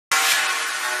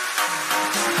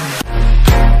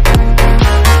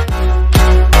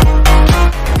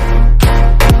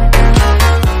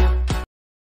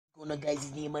guys,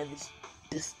 his name is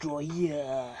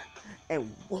Destroyer,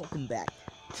 and welcome back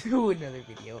to another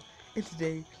video. And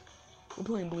today, we're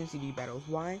playing Balloon CD Battles.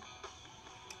 Why?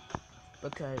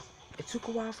 Because it took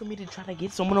a while for me to try to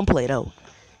get someone on Play-Doh,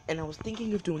 and I was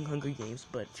thinking of doing Hunger Games,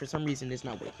 but for some reason it's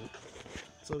not working.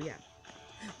 So yeah,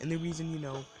 and the reason,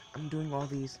 I'm doing all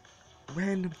these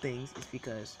random things is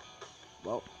because,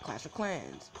 well, Clash of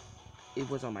Clans. It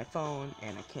was on my phone,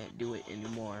 and I can't do it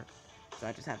anymore. So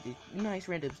I just have these nice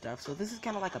random stuff. So this is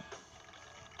kind of like a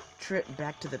trip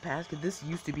back to the past, because this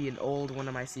used to be an old one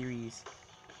of my series.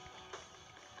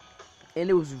 And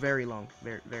it was very long.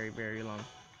 Very long.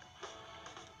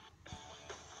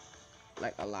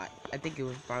 Like, a lot. I think it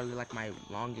was probably like my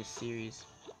longest series.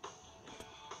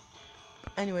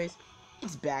 But anyways,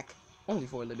 it's back. Only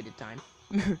for a limited time.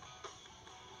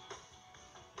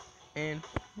 And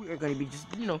we are going to be just,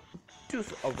 do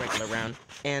a regular round.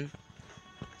 And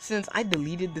since I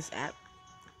deleted this app,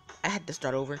 I had to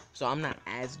start over, so I'm not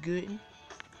as good,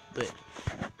 but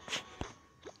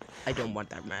I don't want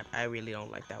that map. I really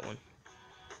don't like that one.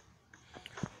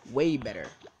 Way better.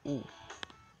 Ooh.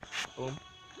 Boom.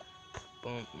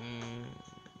 Boom.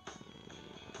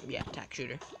 Yeah, attack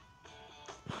shooter.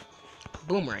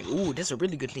 Boomerang. Ooh, that's a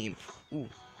really good team. Ooh.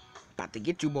 About to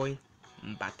get you, boy.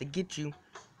 I'm about to get you.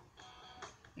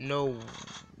 No.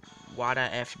 WADA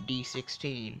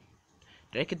FD16.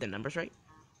 Did I get the numbers right?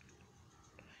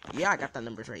 Yeah, I got the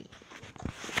numbers right.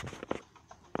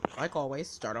 Like always,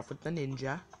 start off with the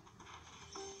ninja.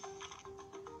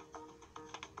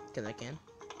 Because I can.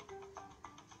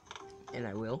 And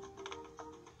I will.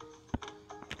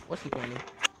 What's he planning?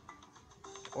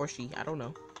 Or she, I don't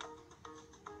know.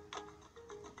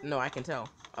 No, I can tell.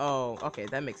 Oh, okay,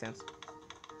 that makes sense.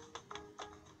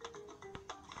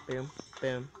 Boom,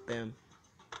 boom, boom.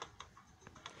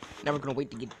 Now we're gonna wait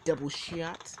to get double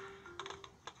shots.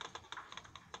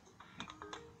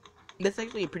 That's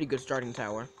actually a pretty good starting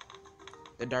tower.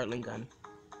 The Dartling gun.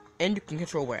 And you can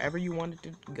control wherever you want it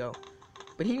to go.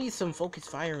 But he needs some focus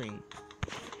firing.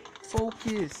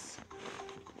 Focus!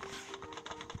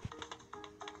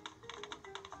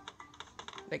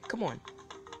 Like, come on.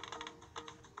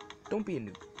 Don't be a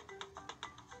noob.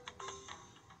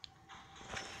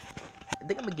 I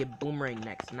think I'm gonna get Boomerang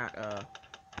next, not,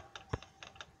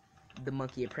 the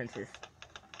Monkey Apprentice.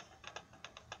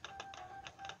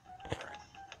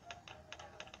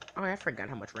 Oh, I forgot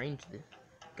how much range this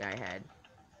guy had.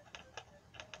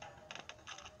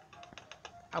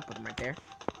 I'll put him right there.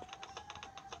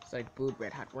 Side boob,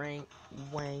 red hot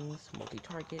wangs,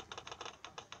 multi-target.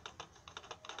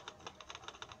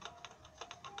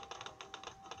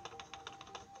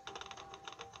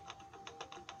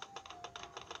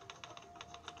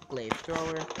 Glaive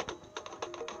thrower.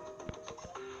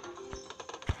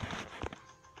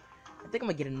 I think I'm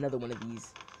gonna get another one of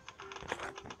these.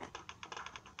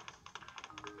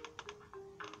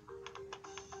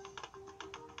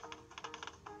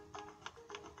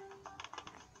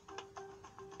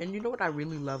 And you know what I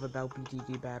really love about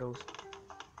BTD battles?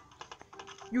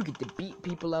 You get to beat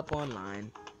people up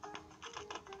online.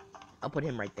 I'll put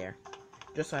him right there,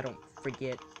 just so I don't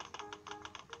forget.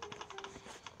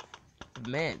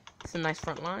 Man, it's a nice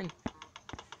front line.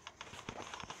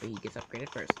 But he gets upgraded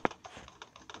first.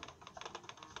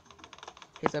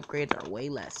 His upgrades are way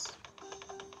less.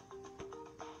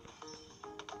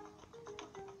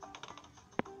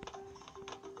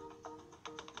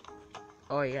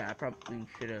 Oh yeah, I probably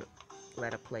should have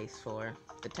let a place for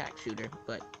the tack shooter,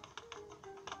 but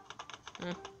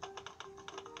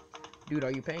dude,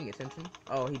 are you paying attention?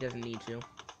 Oh, he doesn't need to.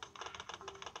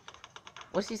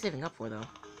 What's he saving up for, though?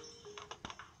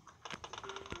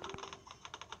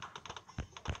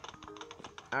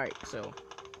 Alright, so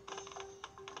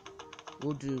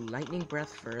we'll do Lightning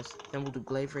Breath first, then we'll do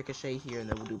Glaive Ricochet here, and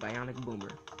then we'll do Bionic Boomer.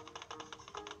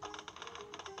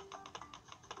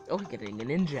 Oh, he's getting a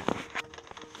ninja.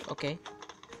 Okay.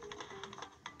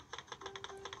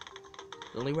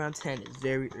 Only round 10 is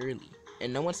very early,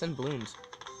 and no one sent balloons.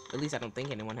 At least I don't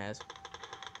think anyone has.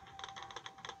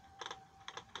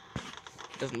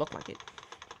 Doesn't look like it.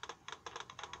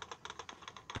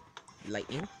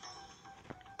 Lightning.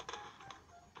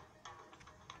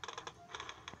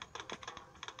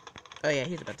 Oh yeah,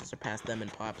 he's about to surpass them in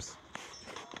pops.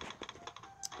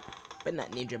 But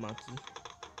not Ninja Monkey.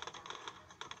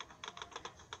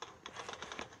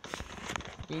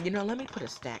 Let me put a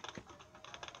stack.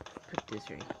 Put this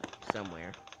right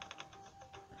somewhere.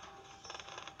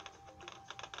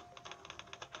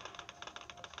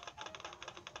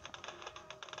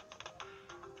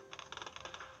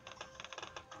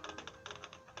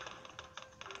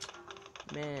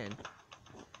 Man,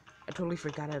 I totally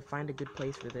forgot to find a good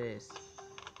place for this.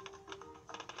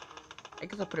 I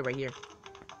guess I'll put it right here.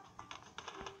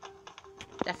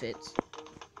 That fits.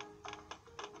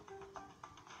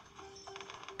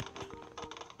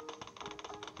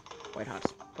 White hot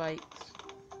spikes.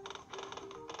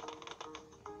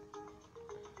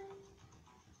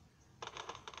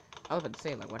 I was about to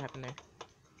say, like, what happened there?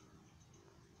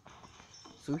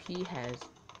 SOOO has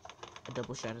a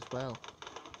double shot as well.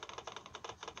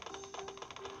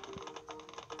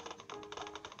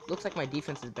 Looks like my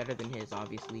defense is better than his,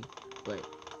 obviously, but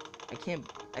I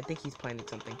think he's planning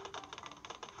something.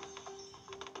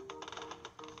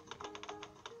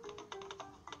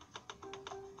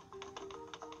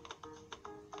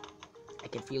 I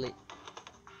can feel it.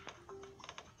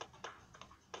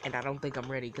 And I don't think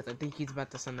I'm ready, because I think he's about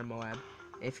to send a Moab.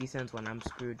 If he sends one, I'm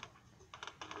screwed.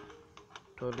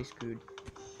 Totally screwed.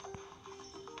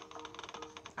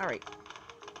 Alright.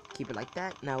 Keep it like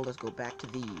that. Now let's go back to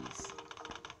these.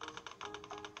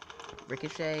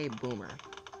 Ricochet, Boomer.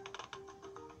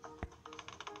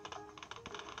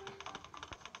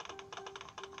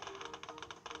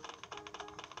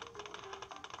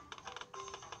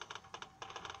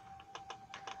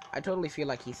 I totally feel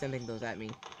like he's sending those at me.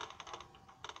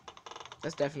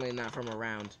 That's definitely not from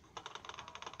around.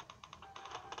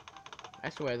 I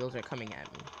swear those are coming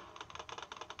at me.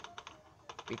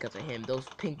 Because of him. Those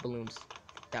pink balloons.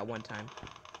 That one time.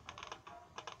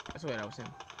 I swear that was him.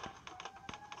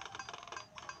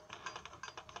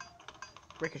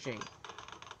 Ricochet.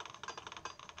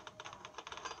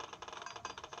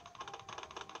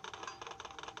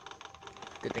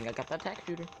 Good thing I got that attack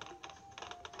shooter.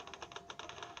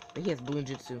 But he has balloon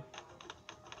jutsu.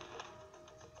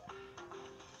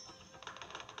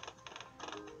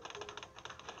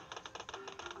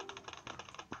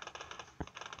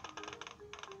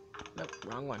 Nope,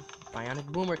 wrong one. Bionic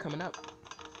Boomer coming up.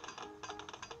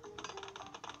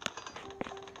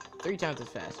 3 times as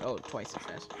fast. Oh, twice as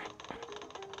fast.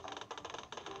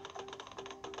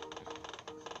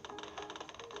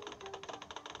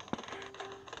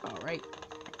 Alright.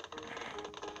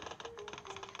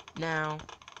 Now,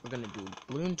 we're gonna do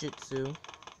Balloon Jutsu,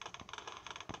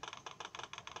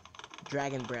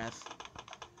 Dragon Breath.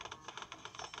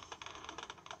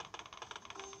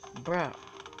 Bruh,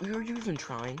 were you even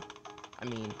trying? I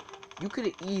mean, you could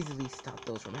have easily stopped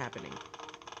those from happening.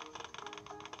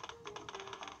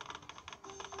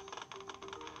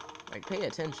 Like, pay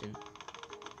attention.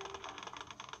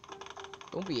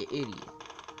 Don't be an idiot.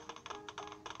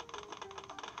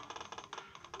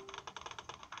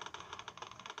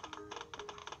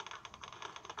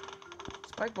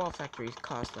 Spike Ball Factories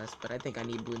cost less, but I think I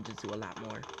need Balloon Jutsu a lot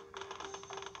more.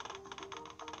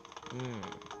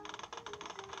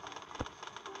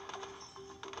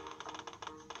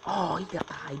 Oh, he got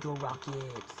the Hydro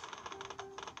Rockets.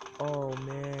 Oh,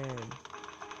 man.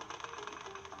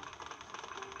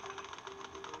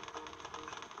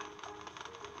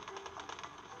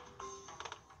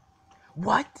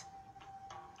 What?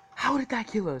 How did that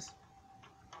kill us?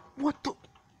 What the?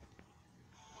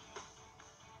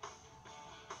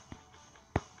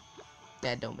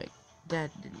 That don't make.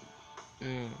 That didn't.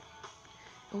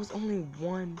 It was only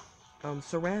one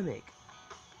ceramic.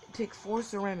 It takes 4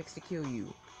 ceramics to kill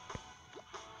you.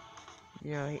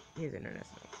 You know, his internet's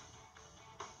not.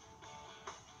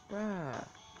 Bruh.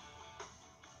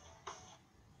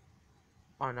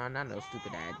 Oh no, not no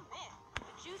stupid ad.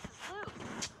 Juice is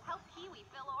loose. Help Kiwi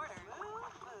fill orders.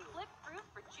 Flip fruit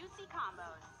for juicy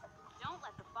combos. Don't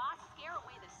let the boss scare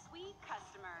away the sweet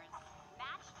customers.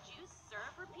 Match, juice,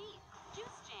 serve, repeat.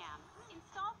 Juice Jam.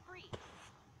 Install free.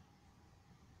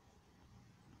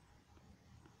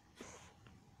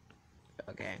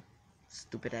 Okay.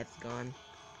 Stupid ad's gone.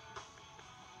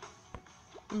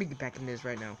 Let me get back in this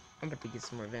right now. I'm about to get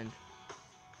some revenge.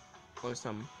 On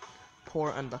some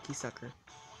poor unlucky sucker.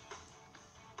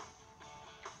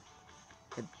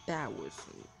 But that was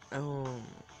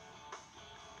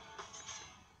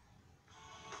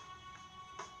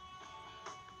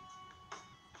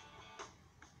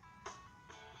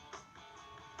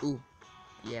ooh,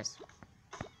 yes.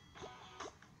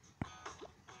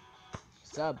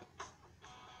 Sub.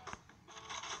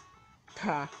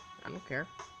 Ha, I don't care.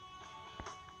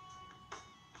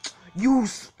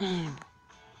 Use.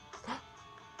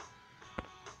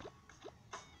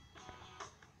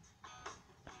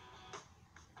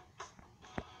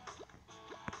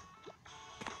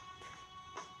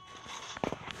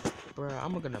 Bruh,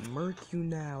 I'm gonna murk you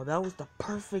now. That was the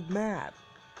perfect map.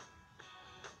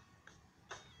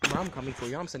 Bruh, I'm coming for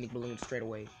you. I'm sending balloons straight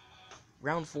away.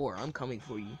 Round 4, I'm coming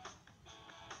for you.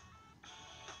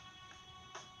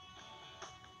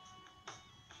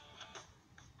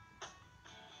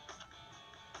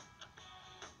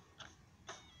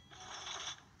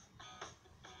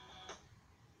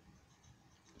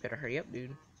 Better hurry up,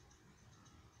 dude.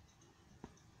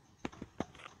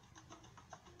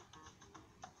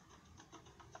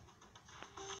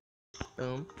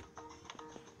 Boom.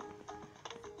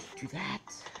 Do that.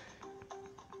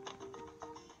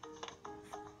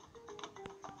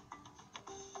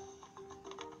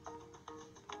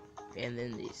 And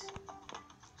then this.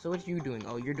 So what are you doing?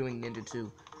 Oh, you're doing Ninja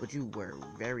too, but you were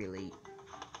very late.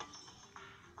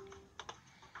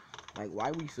 Like,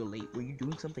 why were you so late? Were you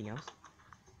doing something else?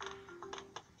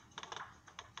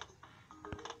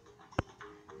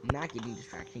 Not getting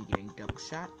distraction, getting double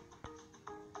shot.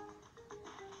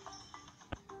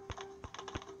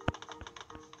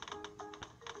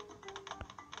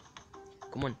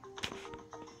 Come on.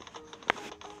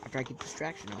 After I get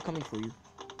distraction, I'm coming for you.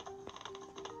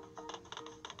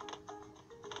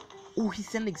 Oh, he's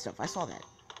sending stuff. I saw that.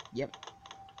 Yep.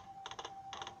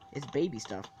 It's baby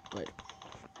stuff, but...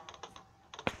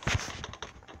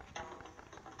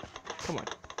 Come on.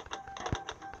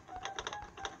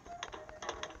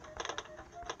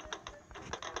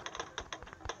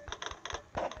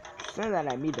 Send that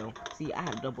at me, though. See, I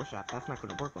have double shot. That's not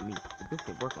gonna work on me. But this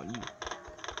could work on you.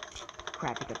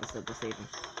 Crap, he got the sub to save him.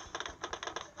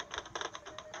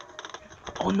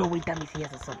 Oh, no, wait, that means he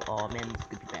has a sub. Oh, man, this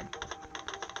could be bad.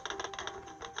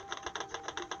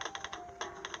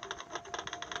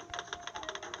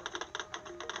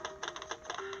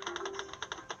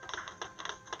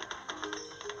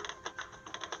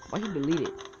 Why he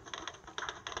deleted?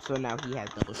 So now he has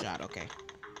double shot, okay.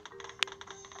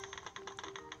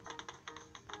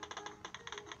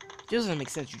 Doesn't make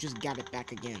sense, you just got it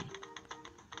back again.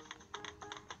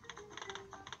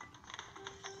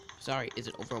 Sorry, is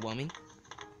it overwhelming?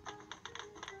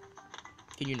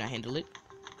 Can you not handle it?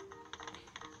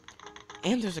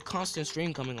 And there's a constant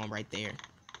stream coming on right there.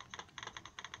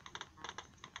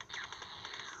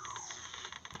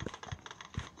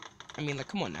 I mean, like,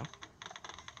 come on now.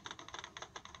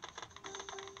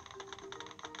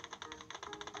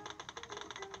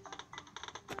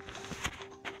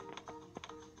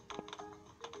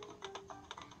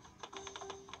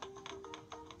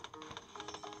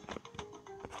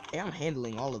 Hey, I'm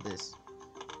handling all of this.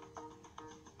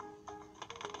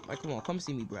 Like, come on, come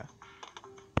see me, bruh.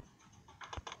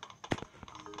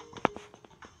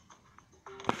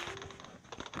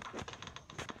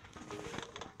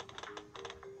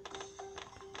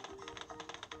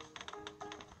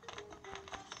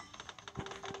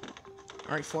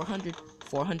 Alright, 400.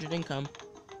 400 income.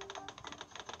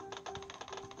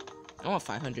 I want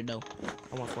 500, though.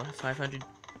 I want 500.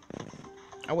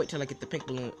 I'll wait till I get the pink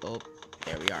balloon. Oh,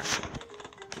 there we are.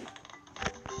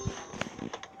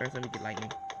 First, let me get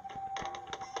lightning.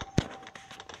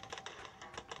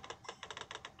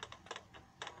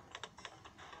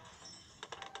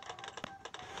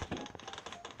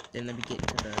 Then let me get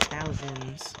into the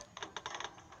thousands.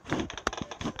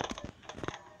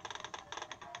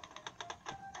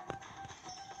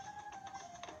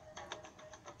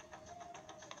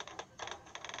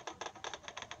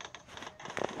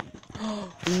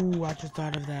 Ooh, I just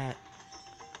thought of that.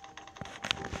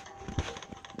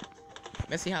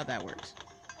 Let's see how that works.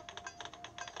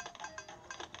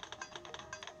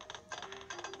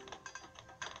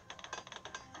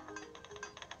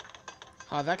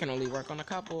 Oh, that can only work on a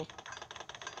couple.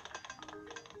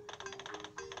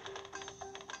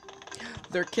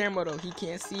 Their camera though, he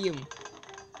can't see him.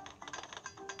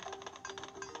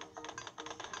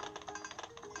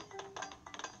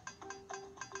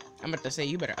 I'm about to say,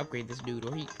 you better upgrade this dude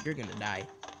or you're gonna die.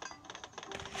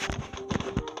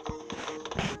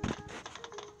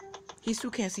 He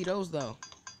still can't see those though.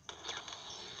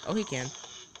 Oh, he can.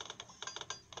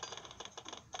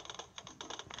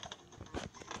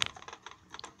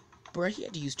 Bruh, he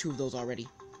had to use 2 of those already.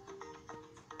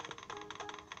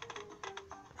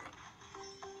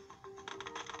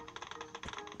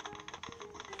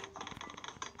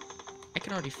 I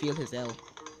can already feel his L.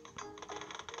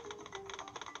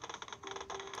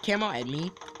 Camo at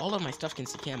me? All of my stuff can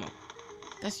see camo.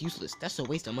 That's useless. That's a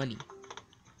waste of money.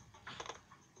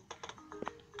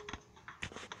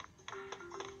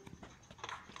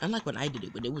 Unlike when I did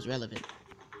it, but it was relevant.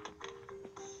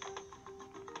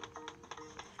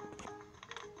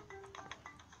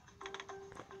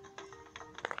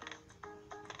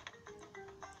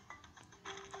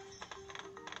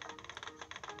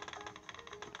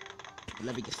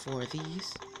 Let me get 4 of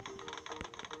these.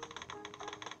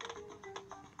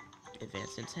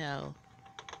 Advanced intel.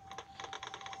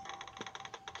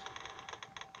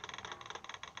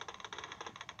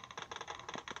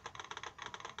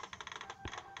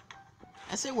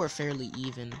 I say we're fairly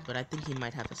even, but I think he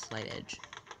might have a slight edge.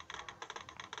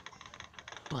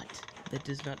 But that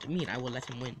does not mean I will let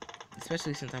him win.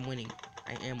 Especially since I'm winning.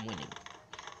 I am winning.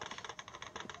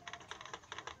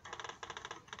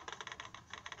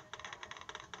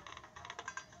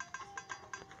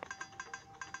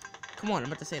 Come on, I'm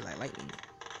about to say like lightning.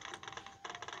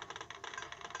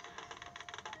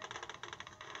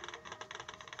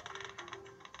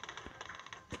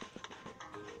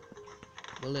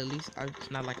 Well, at least it's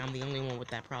not like I'm the only one with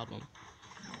that problem.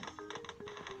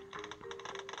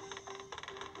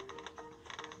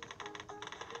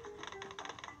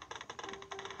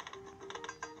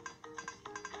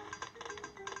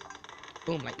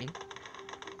 Boom, lightning.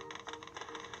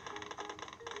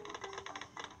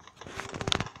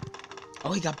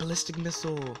 Oh, he got ballistic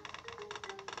missile.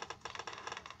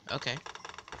 Okay.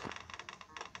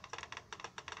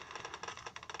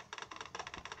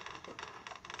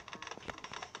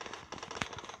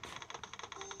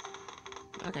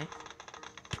 Okay.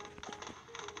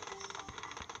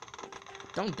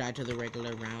 Don't die to the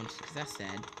regular rounds, because that's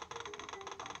sad.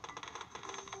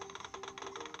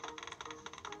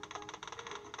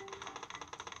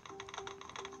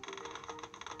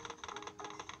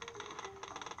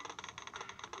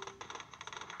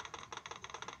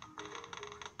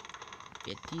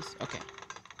 Get these. Okay.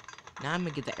 Now I'm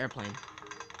gonna get the airplane.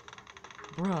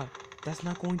 Bruh, that's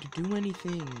not going to do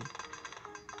anything.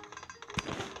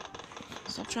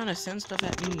 Stop trying to send stuff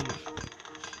at me.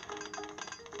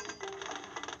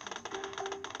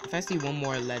 If I see one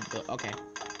more lead bill, okay.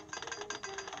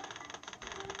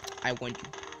 I want you.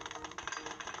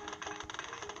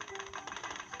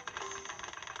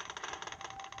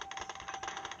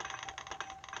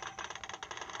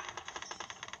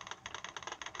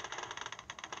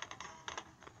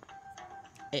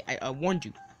 Hey, I warned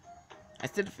you. I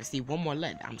said if I see one more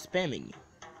lead, I'm spamming you.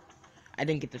 I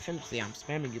didn't get to finish the I'm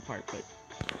spamming you part, but...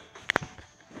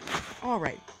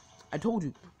 Alright. I told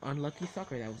you, unlucky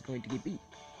sucker, that was going to get beat.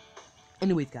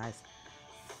 Anyways, guys,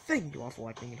 thank you all for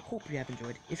watching, and hope you have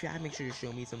enjoyed. If you have, make sure to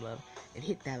show me some love, and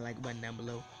hit that like button down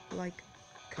below. Like,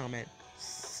 comment,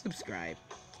 subscribe,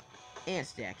 and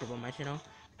stay active on my channel.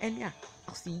 And yeah,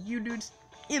 I'll see you dudes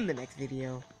in the next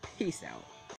video. Peace out.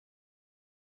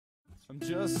 I'm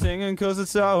just singing 'cause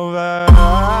it's over.